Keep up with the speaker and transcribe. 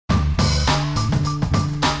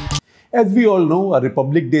As we all know, our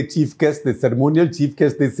Republic Day chief guest, the ceremonial chief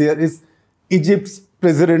guest this year is Egypt's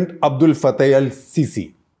President Abdul Fattah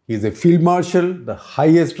al-Sisi. He is a field marshal, the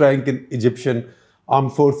highest rank in Egyptian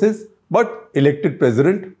armed forces, but elected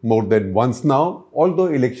president more than once now. Although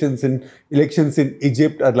elections in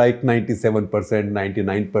Egypt are like 97%,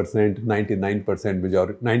 99%, 99%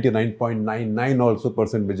 majority, 99.99 also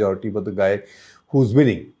percent majority for the guy who's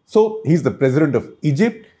winning. So he's the president of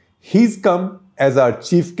Egypt. He's come as our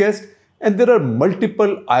chief guest, and there are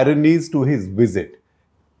multiple ironies to his visit.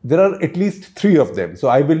 There are at least three of them. So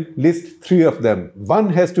I will list three of them. One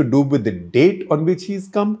has to do with the date on which he's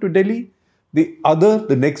come to Delhi.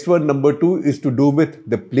 The next one, number two, is to do with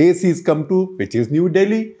the place he's come to, which is New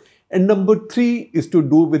Delhi. And number three is to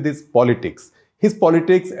do with his politics. His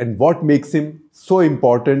politics and what makes him so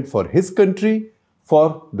important for his country,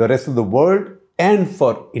 for the rest of the world, and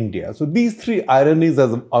for India. So these three ironies are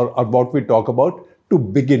what we talk about to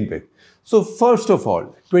begin with. So first of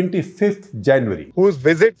all, 25th January, whose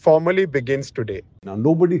visit formally begins today. Now,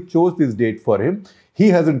 nobody chose this date for him. He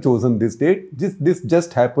hasn't chosen this date. This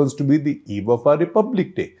just happens to be the eve of our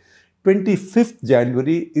Republic Day. 25th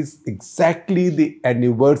January is exactly the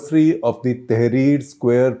anniversary of the Tahrir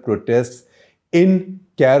Square protests in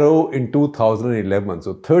Cairo in 2011.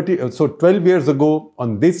 So 12 years ago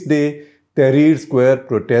on this day, Tahrir Square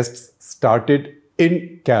protests started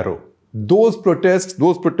in Cairo. Those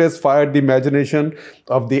protests fired the imagination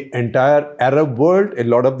of the entire Arab world, a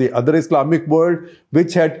lot of the other Islamic world,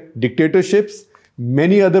 which had dictatorships.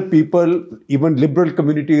 Many other people, even liberal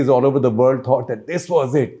communities all over the world, thought that this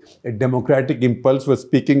was it. A democratic impulse was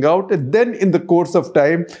speaking out. And then in the course of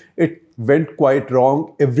time, it went quite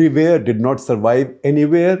wrong. Everywhere, did not survive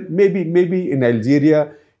anywhere. Maybe in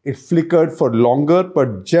Algeria, it flickered for longer,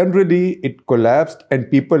 but generally it collapsed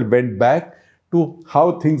and people went back to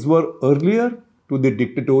how things were earlier, to the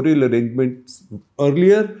dictatorial arrangements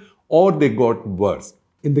earlier, or they got worse.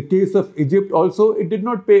 In the case of Egypt also, it did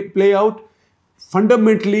not play out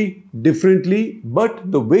fundamentally differently, but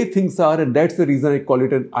the way things are, and that's the reason I call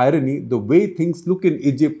it an irony, the way things look in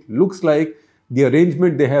Egypt looks like the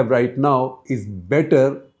arrangement they have right now is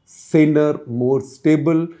better, saner, more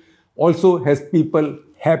stable, also has people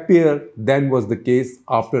happier than was the case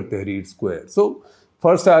after Tahrir Square. So,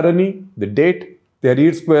 first irony, the date,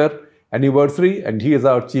 Tahrir Square anniversary, and he is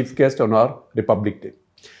our chief guest on our Republic Day.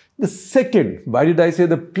 The second, why did I say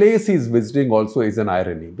the place he's visiting also is an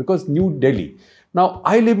irony? Because New Delhi. Now,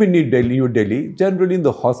 I live in New Delhi, generally in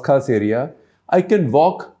the Hauz Khas area. I can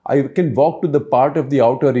walk to the part of the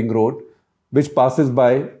Outer Ring Road which passes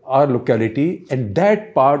by our locality, and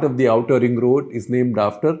that part of the Outer Ring Road is named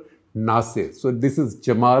after Nasir. So this is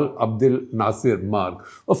Jamal Abdel Nasir Marg.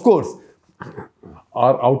 Of course,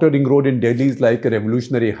 our Outer Ring Road in Delhi is like a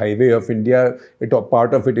revolutionary highway of India.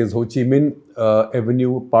 Part of it is Ho Chi Minh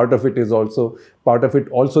Avenue. Part of it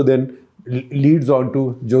also then leads on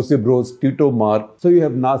to Joseph Broz Tito Marg. So you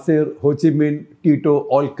have Nasir, Ho Chi Minh, Tito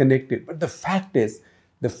all connected. But the fact is,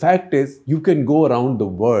 you can go around the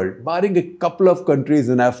world, barring a couple of countries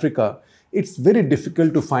in Africa, it's very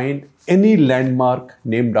difficult to find any landmark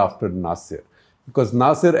named after Nasir. Because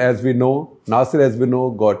Nasir, as we know,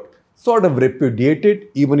 got sort of repudiated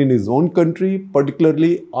even in his own country,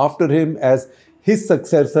 particularly after him as his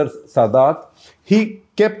successor Sadat. He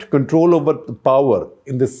kept control over the power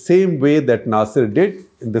in the same way that Nasir did,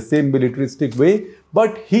 in the same militaristic way,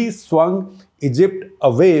 but he swung Egypt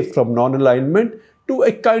away from non-alignment to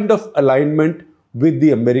a kind of alignment with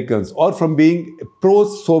the Americans, or from being a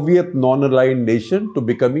pro-Soviet non-aligned nation to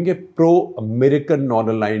becoming a pro-American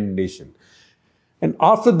non-aligned nation. And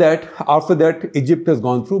after that, Egypt has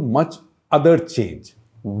gone through much other change.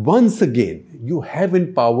 Once again, you have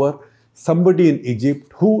in power somebody in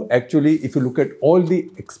Egypt who actually, if you look at all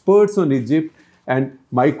the experts on Egypt, and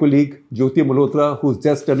my colleague Jyoti Malhotra, who's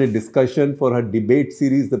just done a discussion for her debate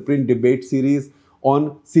series, the print debate series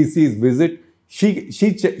on Sisi's visit,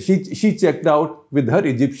 she checked out with her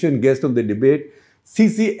Egyptian guest on the debate.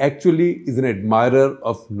 Sisi actually is an admirer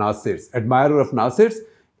of Nasir's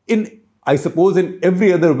in, I suppose, in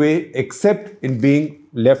every other way except in being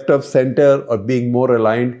left of center or being more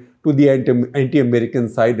aligned to the anti-American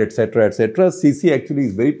side, etc., etc. Sisi actually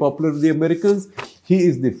is very popular with the Americans. He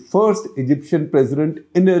is the first Egyptian president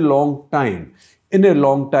in a long time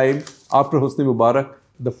after Hosni Mubarak,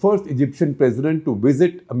 the first Egyptian president to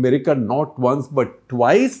visit America not once but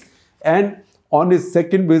twice. And on his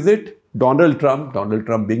second visit, Donald Trump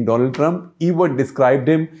being Donald Trump, even described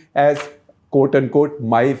him as, quote unquote,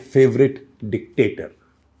 my favorite dictator.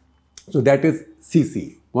 So that is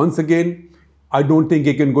Sisi. Once again, I don't think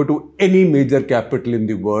he can go to any major capital in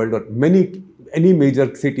the world, or any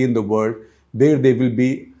major city in the world, there will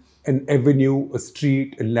be an avenue, a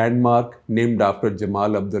street, a landmark named after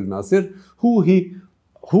Jamal Abdel Nasser, who he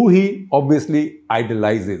obviously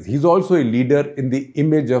idolizes. He's also a leader in the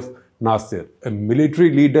image of Nasser, a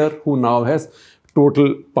military leader who now has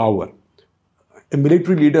total power. A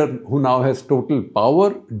military leader who now has total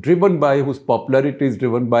power, whose popularity is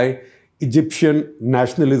driven by Egyptian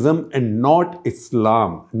nationalism and not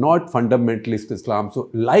Islam, not fundamentalist Islam. So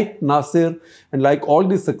like Nasser and like all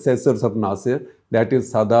the successors of Nasser, that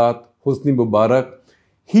is Sadat, Hosni Mubarak,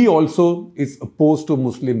 he also is opposed to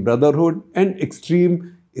Muslim Brotherhood and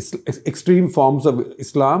extreme forms of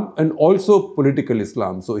Islam and also political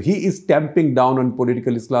Islam. So he is tamping down on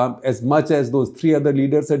political Islam as much as those three other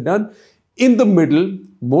leaders had done. In the middle,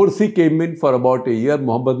 Morsi came in for about a year.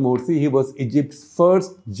 Mohammad Morsi, he was Egypt's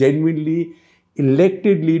first genuinely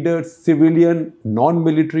elected leader, civilian,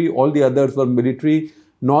 non-military. All the others were military,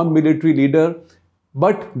 non-military leader.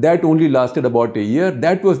 But that only lasted about a year.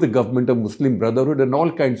 That was the government of Muslim Brotherhood, and all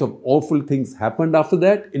kinds of awful things happened after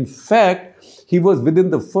that. In fact, he was within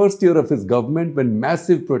the first year of his government when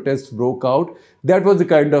massive protests broke out. That was the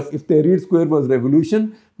kind of, if Tahrir Square was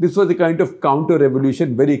revolution, this was the kind of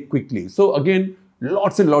counter-revolution very quickly. So again,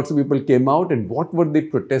 lots and lots of people came out, and what were they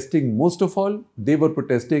protesting most of all? They were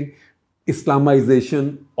protesting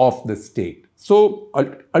Islamization of the state. So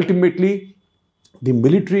ultimately, the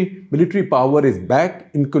military power is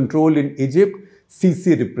back in control in Egypt.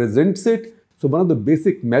 Sisi represents it. So one of the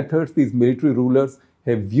basic methods these military rulers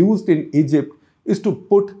have used in Egypt is to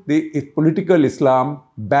put the political Islam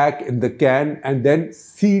back in the can and then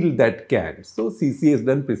seal that can. So Sisi has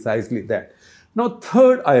done precisely that. Now,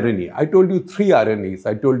 third irony. I told you three ironies.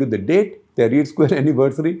 I told you the date, Tahrir Square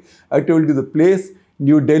anniversary. I told you the place,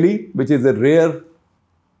 New Delhi, which is a rare,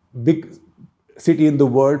 big city in the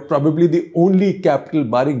world, probably the only capital,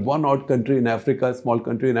 barring one odd country in Africa, a small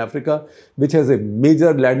country in Africa, which has a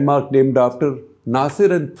major landmark named after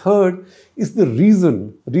Nasser. And third is the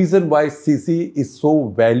reason why Sisi is so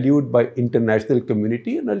valued by international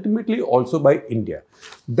community and ultimately also by India.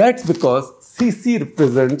 That's because Sisi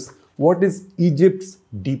represents what is Egypt's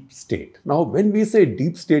deep state. Now, when we say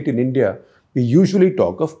deep state in India, we usually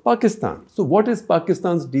talk of Pakistan. So what is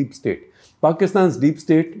Pakistan's deep state? Pakistan's deep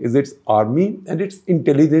state is its army and its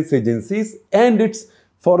intelligence agencies and its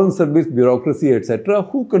foreign service bureaucracy, etc.,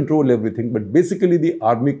 who control everything. But basically, the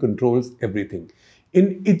army controls everything.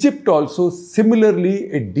 In Egypt also,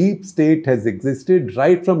 similarly, a deep state has existed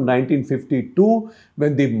right from 1952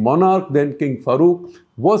 when the monarch, then King Farouk,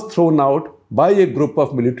 was thrown out by a group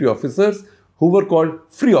of military officers who were called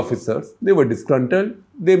free officers. They were disgruntled.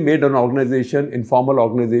 They made an organization, informal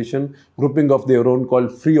organization, grouping of their own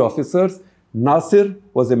called free officers. Nasser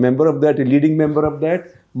was a member of that, a leading member of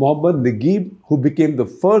that. Muhammad Naguib, who became the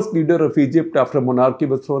first leader of Egypt after monarchy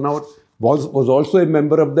was thrown out, was also a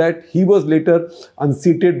member of that. He was later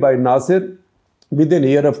unseated by Nasser within a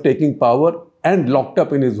year of taking power and locked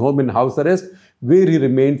up in his home in house arrest, where he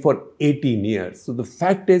remained for 18 years. So the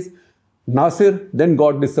fact is, Nasser then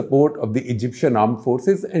got the support of the Egyptian armed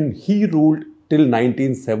forces and he ruled till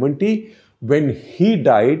 1970. When he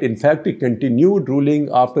died, in fact, he continued ruling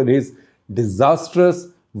after his disastrous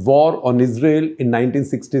war on Israel in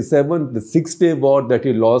 1967, the Six-Day War that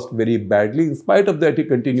he lost very badly. In spite of that, he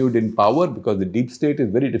continued in power because the deep state is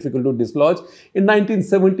very difficult to dislodge. In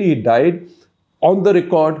 1970, he died on the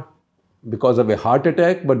record because of a heart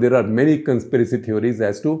attack, but there are many conspiracy theories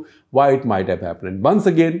as to why it might have happened. And once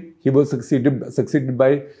again, he was succeeded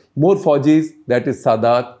by more Faujis, that is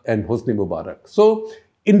Sadat and Hosni Mubarak. So,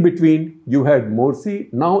 in between, you had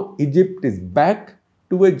Morsi. Now, Egypt is back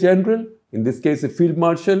to a general, in this case, a field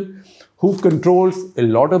marshal, who controls a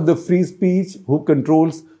lot of the free speech, who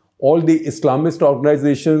controls all the Islamist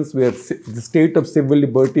organizations where the state of civil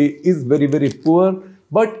liberty is very, very poor,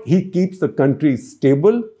 but he keeps the country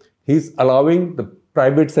stable. He's allowing the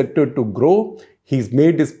private sector to grow. He's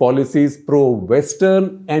made his policies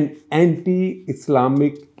pro-Western and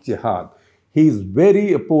anti-Islamic jihad. He is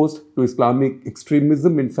very opposed to Islamic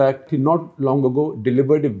extremism. In fact, he not long ago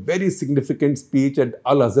delivered a very significant speech at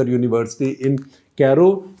Al-Azhar University in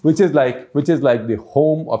Cairo, which is like the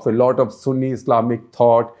home of a lot of Sunni Islamic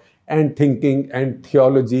thought and thinking and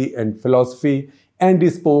theology and philosophy. And he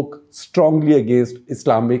spoke strongly against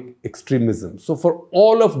Islamic extremism. So for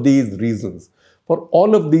all of these reasons,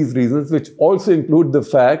 which also include the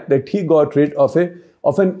fact that he got rid of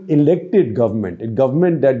an elected government, a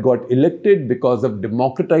government that got elected because of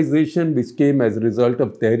democratization, which came as a result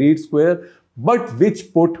of Tahrir Square, but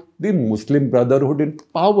which put the Muslim Brotherhood in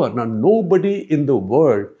power. Now, nobody in the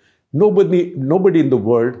world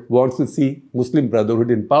wants to see Muslim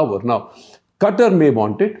Brotherhood in power. Now, Qatar may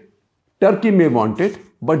want it, Turkey may want it,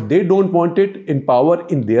 but they don't want it in power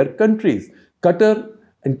in their countries. Qatar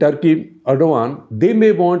and Turkey, Erdogan, they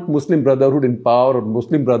may want Muslim Brotherhood in power, or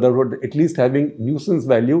Muslim Brotherhood at least having nuisance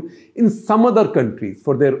value in some other countries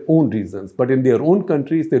for their own reasons. But in their own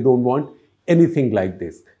countries, they don't want anything like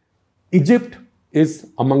this. Egypt is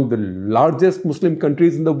among the largest Muslim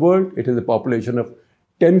countries in the world. It has a population of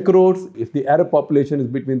 10 crores. If the Arab population is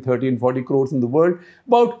between 30 and 40 crores in the world,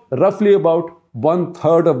 roughly about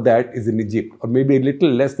 1/3 of that is in Egypt, or maybe a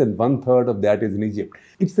little less than 1/3 of that is in Egypt.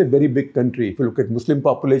 It's a very big country. If you look at Muslim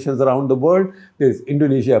populations around the world, there's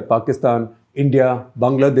Indonesia, Pakistan, India,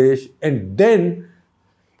 Bangladesh, and then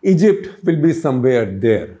Egypt will be somewhere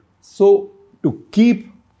there. So to keep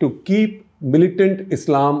militant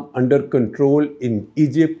Islam under control in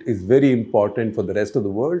Egypt is very important for the rest of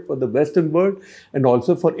the world, for the Western world, and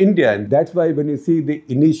also for India. And that's why when you see the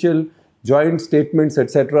initial joint statements,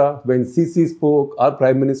 etc., when Sisi spoke, our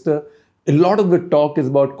Prime Minister, a lot of the talk is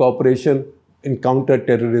about cooperation in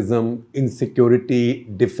counter-terrorism, in security,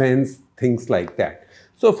 defense, things like that.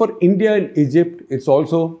 So for India and Egypt, it's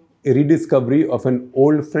also a rediscovery of an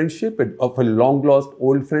old friendship, of a long-lost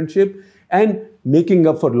old friendship, and making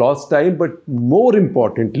up for lost time. But more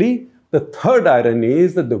importantly, the third irony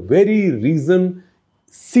is that the very reason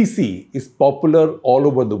Sisi is popular all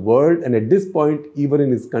over the world, and at this point, even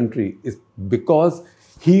in his country, is because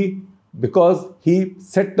he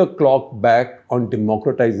set the clock back on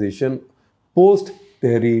democratization post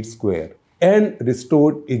Tahrir Square and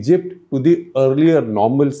restored Egypt to the earlier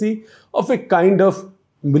normalcy of a kind of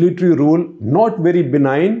military rule, not very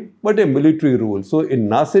benign, but a military rule. So in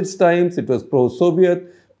Nasser's times, it was pro-Soviet,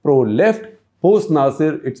 pro-left.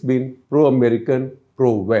 Post-Nasser, it's been pro-American,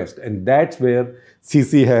 pro-West. And that's where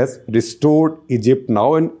Sisi has restored Egypt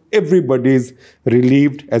now, and everybody is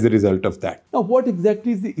relieved as a result of that. Now, what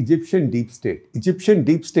exactly is the Egyptian deep state? Egyptian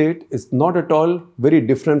deep state is not at all very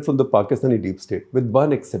different from the Pakistani deep state, with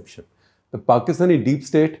one exception. The Pakistani deep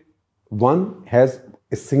state, one, has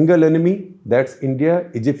a single enemy, that's India.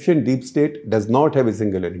 Egyptian deep state does not have a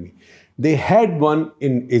single enemy. They had one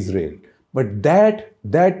in Israel, but that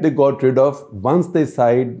they got rid of once they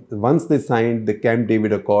signed the Camp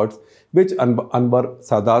David Accords, which Anwar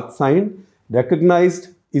Sadat signed, recognized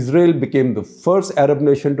Israel, became the first Arab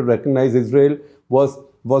nation to recognize Israel, was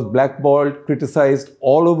blackballed, criticized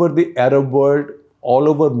all over the Arab world, all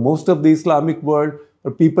over most of the Islamic world,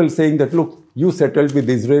 or people saying that, look, you settled with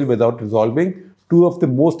Israel without resolving two of the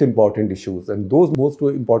most important issues. And those most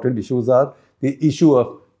important issues are the issue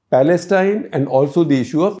of Palestine and also the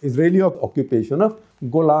issue of Israeli occupation of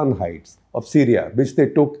Golan Heights of Syria, which they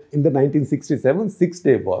took in the 1967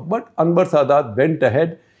 Six-Day War. But Anwar Sadat went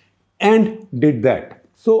ahead and did that.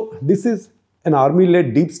 So this is an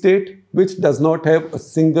army-led deep state which does not have a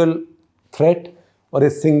single threat or a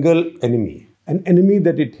single enemy. An enemy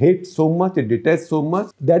that it hates so much, it detests so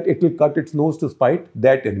much, that it will cut its nose to spite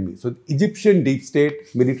that enemy. So the Egyptian deep state,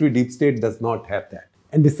 military deep state, does not have that.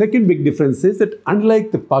 And the second big difference is that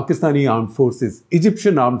unlike the Pakistani armed forces,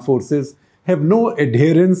 Egyptian armed forces have no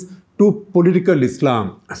adherence to political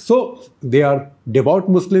Islam. So they are devout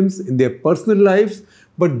Muslims in their personal lives,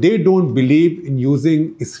 but they don't believe in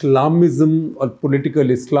using Islamism or political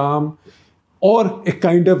Islam or a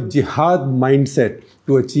kind of jihad mindset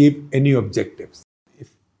to achieve any objectives.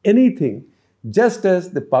 If anything, just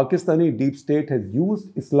as the Pakistani deep state has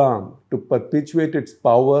used Islam to perpetuate its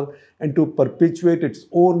power and to perpetuate its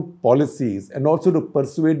own policies, and also to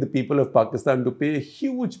persuade the people of Pakistan to pay a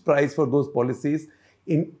huge price for those policies,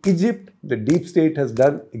 in Egypt, the deep state has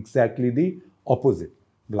done exactly the opposite.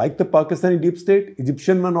 Like the Pakistani deep state,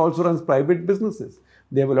 Egyptian one also runs private businesses.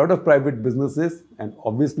 They have a lot of private businesses, and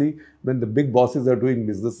obviously when the big bosses are doing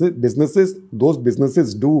businesses, those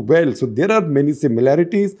businesses do well. So there are many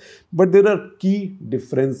similarities, but there are key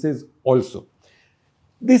differences also.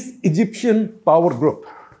 This Egyptian power group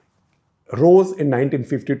rose in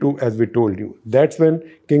 1952, as we told you. That's when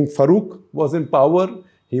King Farouk was in power.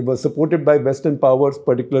 He was supported by Western powers,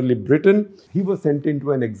 particularly Britain. He was sent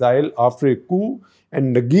into an exile after a coup,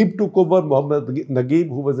 and Naguib took over. Muhammad Naguib,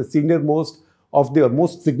 who was the senior-most of the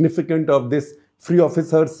most significant of this free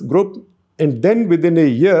officers group. And then within a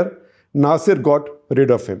year, Nasser got rid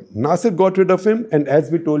of him. And as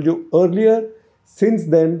we told you earlier, since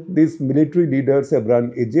then, these military leaders have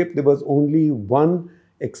run Egypt. There was only one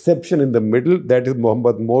exception in the middle, that is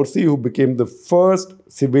Mohammad Morsi, who became the first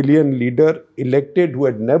civilian leader elected who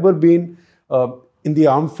had never been in the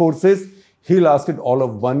armed forces. He lasted all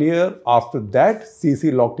of 1 year. After that,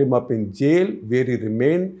 Sisi locked him up in jail, where he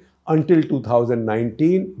remained until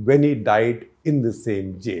 2019, when he died in the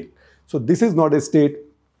same jail. So this is not a state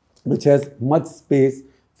which has much space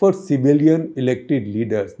for civilian elected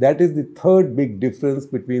leaders. That is the third big difference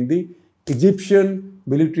between the Egyptian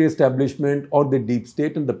military establishment or the deep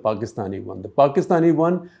state and the Pakistani one. The Pakistani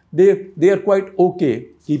one, they are quite okay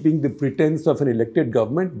keeping the pretense of an elected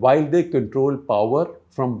government while they control power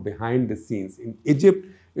from behind the scenes. In Egypt,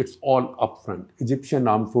 it's all upfront. Egyptian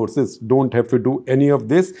armed forces don't have to do any of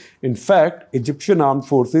this. In fact, Egyptian armed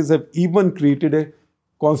forces have even created a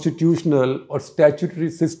constitutional or statutory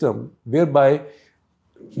system whereby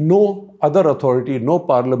no other authority, no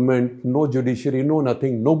parliament, no judiciary, no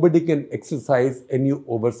nothing, nobody can exercise any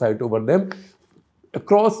oversight over them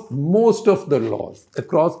across most of the laws,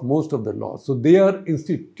 So they are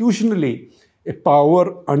institutionally a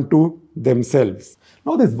power unto themselves.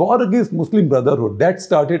 Now this war against Muslim Brotherhood, that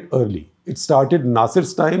started early. It started in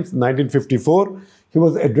Nasser's times, 1954. He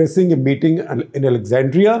was addressing a meeting in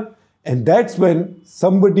Alexandria, and that's when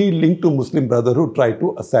somebody linked to Muslim Brotherhood tried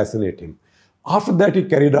to assassinate him. After that, he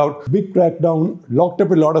carried out a big crackdown, locked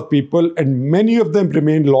up a lot of people, and many of them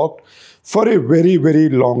remained locked for a very, very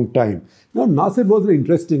long time. Now, Nasser was an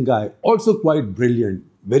interesting guy, also quite brilliant,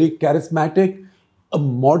 very charismatic, a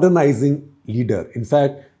modernizing leader. In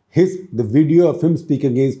fact, the video of him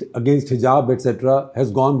speaking against hijab, etc.,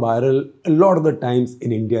 has gone viral a lot of the times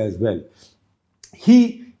in India as well.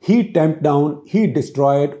 He tamped down, he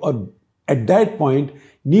destroyed, or at that point,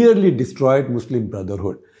 nearly destroyed Muslim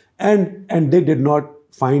Brotherhood. And they did not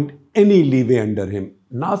find any leeway under him.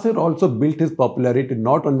 Nasser also built his popularity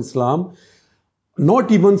not on Islam,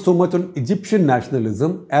 not even so much on Egyptian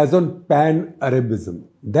nationalism as on Pan-Arabism.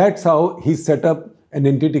 That's how he set up an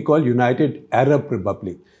entity called United Arab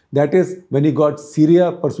Republic. That is, when he got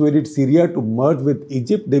persuaded Syria to merge with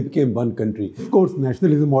Egypt, they became one country. Of course,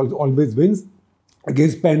 nationalism always wins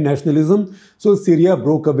against pan-nationalism. So Syria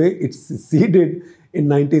broke away, it seceded in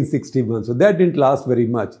 1961. So that didn't last very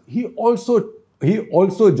much. He also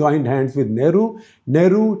joined hands with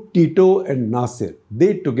Nehru, Tito, and Nasser.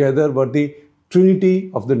 They together were the trinity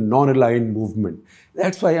of the non-aligned movement.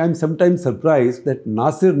 That's why I'm sometimes surprised that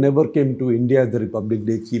Nasser never came to India as the Republic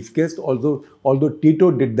Day chief guest, although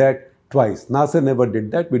Tito did that twice. Nasser never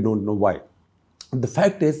did that. We don't know why. The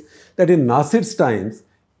fact is that in Nasser's times,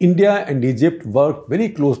 India and Egypt worked very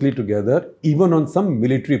closely together, even on some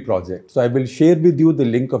military projects. So I will share with you the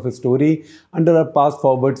link of a story under our Past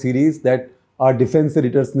Forward series that our defense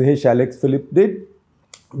editor Snehesh Alex Philip did,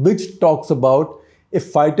 which talks about a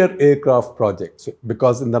fighter aircraft project. So,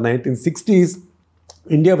 because in the 1960s,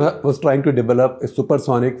 India was trying to develop a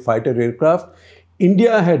supersonic fighter aircraft.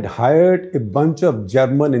 India had hired a bunch of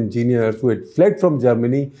German engineers who had fled from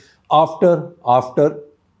Germany after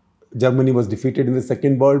Germany was defeated in the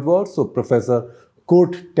Second World War. So Professor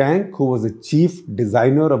Kurt Tank, who was a chief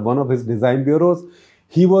designer of one of his design bureaus,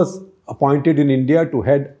 he was appointed in India to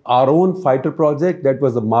head our own fighter project. That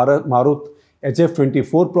was the Maruth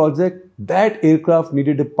HF-24 project. That aircraft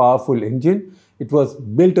needed a powerful engine. It was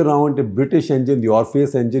built around a British engine, the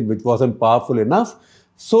Orpheus engine, which wasn't powerful enough.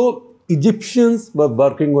 So Egyptians were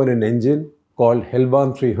working on an engine called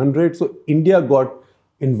Helwan 300. So India got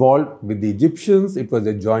involved with the Egyptians. It was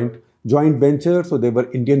a joint venture. So there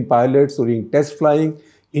were Indian pilots doing test flying.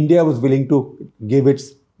 India was willing to give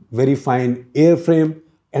its very fine airframe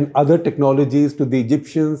and other technologies to the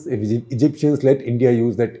Egyptians. If Egyptians let India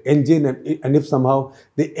use that engine, and if somehow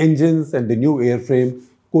the engines and the new airframe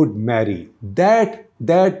could marry.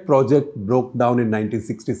 That project broke down in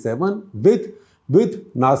 1967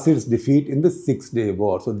 with Nasser's defeat in the Six-Day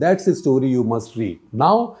War. So that's a story you must read.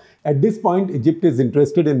 Now, at this point, Egypt is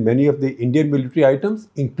interested in many of the Indian military items,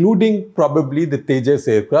 including probably the Tejas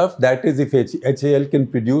aircraft. That is, if HAL can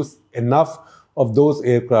produce enough of those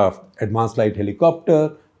aircraft, advanced light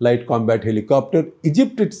helicopter, light combat helicopter.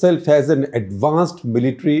 Egypt itself has an advanced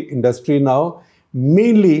military industry now,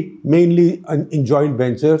 mainly in joint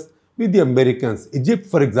ventures with the Americans. Egypt,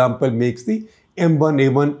 for example, makes the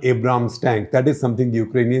M1A1 Abrams tank. That is something the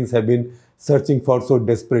Ukrainians have been searching for so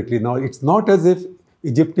desperately. Now, it's not as if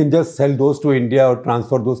Egypt can just sell those to India or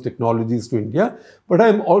transfer those technologies to India. But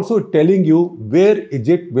I'm also telling you where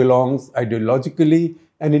Egypt belongs ideologically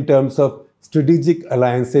and in terms of strategic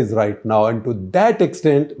alliances right now. And to that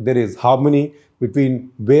extent, there is harmony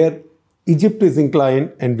between where Egypt is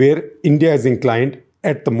inclined and where India is inclined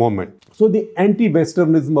at the moment. So the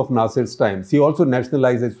anti-Westernism of Nasser's times, he also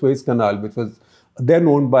nationalized the Suez Canal, which was then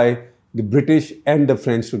owned by the British and the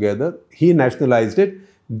French together. He nationalized it.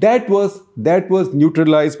 That was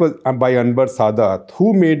neutralized by Anwar Sadat,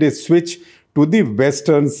 who made a switch to the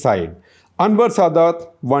Western side. Anwar Sadat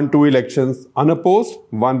won 2 elections unopposed,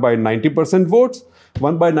 won by 90% votes,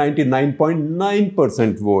 won by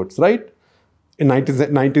 99.9% votes, right? in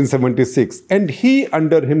 1976. And he,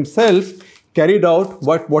 under himself, carried out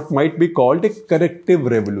what might be called a corrective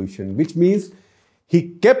revolution, which means he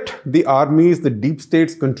kept the armies, the deep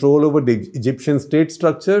state's control over the Egyptian state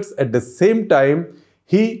structures. At the same time,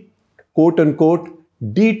 he, quote unquote,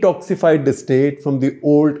 detoxified the state from the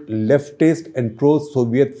old leftist and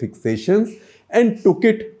pro-Soviet fixations and took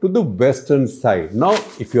it to the Western side. Now,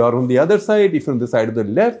 if you are on the other side, if you're on the side of the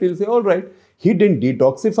left, you'll say, all right, he didn't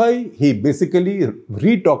detoxify, he basically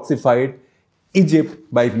retoxified Egypt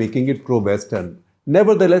by making it pro-Western.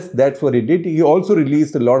 Nevertheless, that's what he did. He also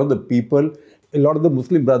released a lot of the people, a lot of the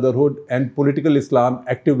Muslim Brotherhood and political Islam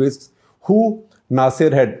activists who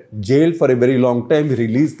Nasser had jailed for a very long time. He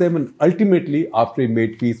released them, and ultimately, after he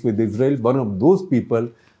made peace with Israel, one of those people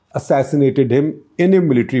assassinated him in a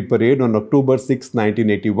military parade on October 6,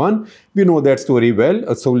 1981. We know that story well.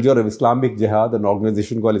 A soldier of Islamic Jihad, an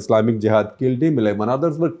organization called Islamic Jihad, killed him. 11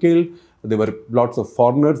 others were killed. There were lots of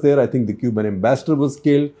foreigners there. I think the Cuban ambassador was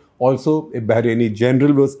killed. Also, a Bahraini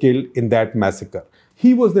general was killed in that massacre.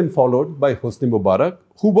 He was then followed by Hosni Mubarak,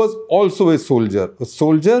 who was also a soldier,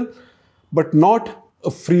 but not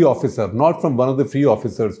a free officer, not from one of the free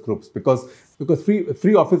officers groups, because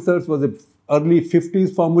free officers was an early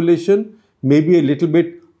 50s formulation, maybe a little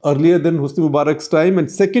bit earlier than Hosni Mubarak's time.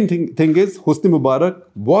 And second thing is, Hosni Mubarak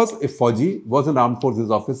was a Fauji, was an armed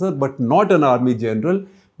forces officer, but not an army general,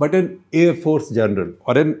 but an air force general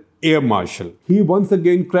or an air marshal. He once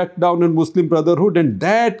again cracked down on Muslim Brotherhood, and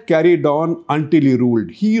that carried on until he ruled.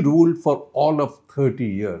 He ruled for all of 30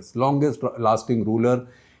 years, longest lasting ruler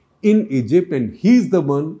in Egypt, and he's the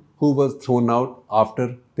one who was thrown out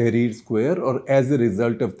after Tahrir Square, or as a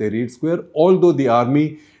result of Tahrir Square, although the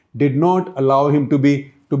army did not allow him to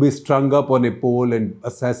be strung up on a pole and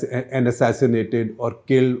assassinated or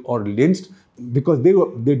killed or lynched, because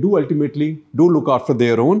they do ultimately look after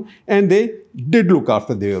their own, and they did look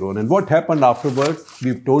after their own. And what happened afterwards,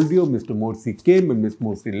 we've told you. Mr. Morsi came and Mr.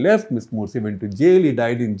 Morsi left. Mr. Morsi went to jail. He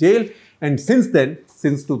died in jail. And since then,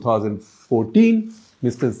 since 2014,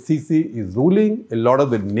 Mr. Sisi is ruling. A lot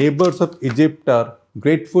of the neighbors of Egypt are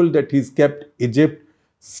grateful that he's kept Egypt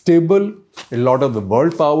stable. A lot of the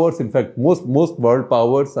world powers, in fact, most world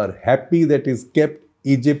powers are happy that he's kept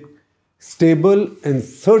Egypt stable, and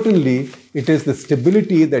certainly it is the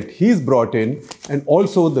stability that he's brought in, and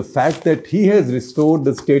also the fact that he has restored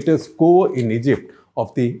the status quo in Egypt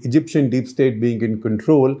of the Egyptian deep state being in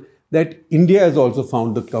control, that India has also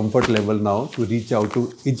found the comfort level now to reach out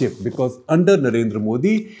to Egypt, because under Narendra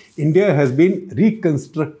Modi, India has been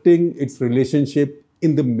reconstructing its relationship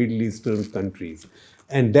in the Middle Eastern countries,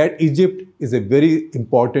 and that Egypt is a very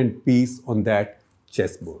important piece on that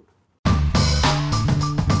chessboard.